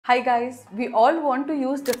Hi guys, we all want to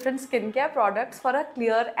use different skincare products for a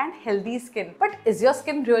clear and healthy skin. But is your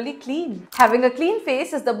skin really clean? Having a clean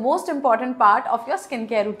face is the most important part of your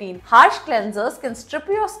skincare routine. Harsh cleansers can strip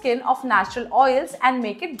your skin of natural oils and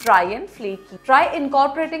make it dry and flaky. Try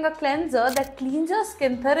incorporating a cleanser that cleans your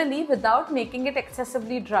skin thoroughly without making it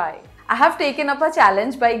excessively dry. I have taken up a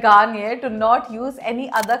challenge by Garnier to not use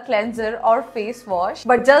any other cleanser or face wash,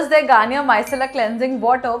 but just their Garnier Micellar Cleansing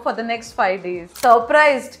Water for the next 5 days.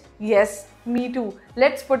 Surprised? Yes, me too.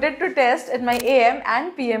 Let's put it to test in my AM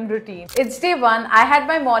and PM routine. It's day 1. I had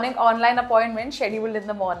my morning online appointment scheduled in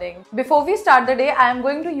the morning. Before we start the day, I am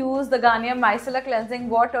going to use the Garnier Micellar Cleansing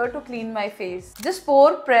Water to clean my face. Just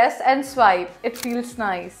pour, press and swipe. It feels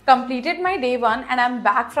nice. Completed my day 1 and I'm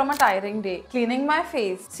back from a tiring day. Cleaning my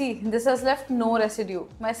face. See, this has left no residue.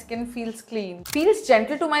 My skin feels clean. Feels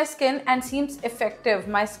gentle to my skin and seems effective.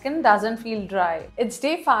 My skin doesn't feel dry. It's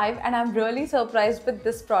day 5 and I'm really surprised with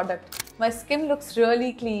this product. My skin looks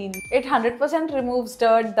really clean. It 100% removes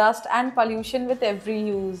dirt, dust and pollution with every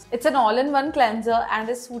use. It's an all-in-one cleanser and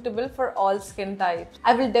is suitable for all skin types.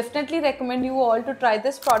 I will definitely recommend you all to try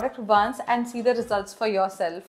this product once and see the results for yourself.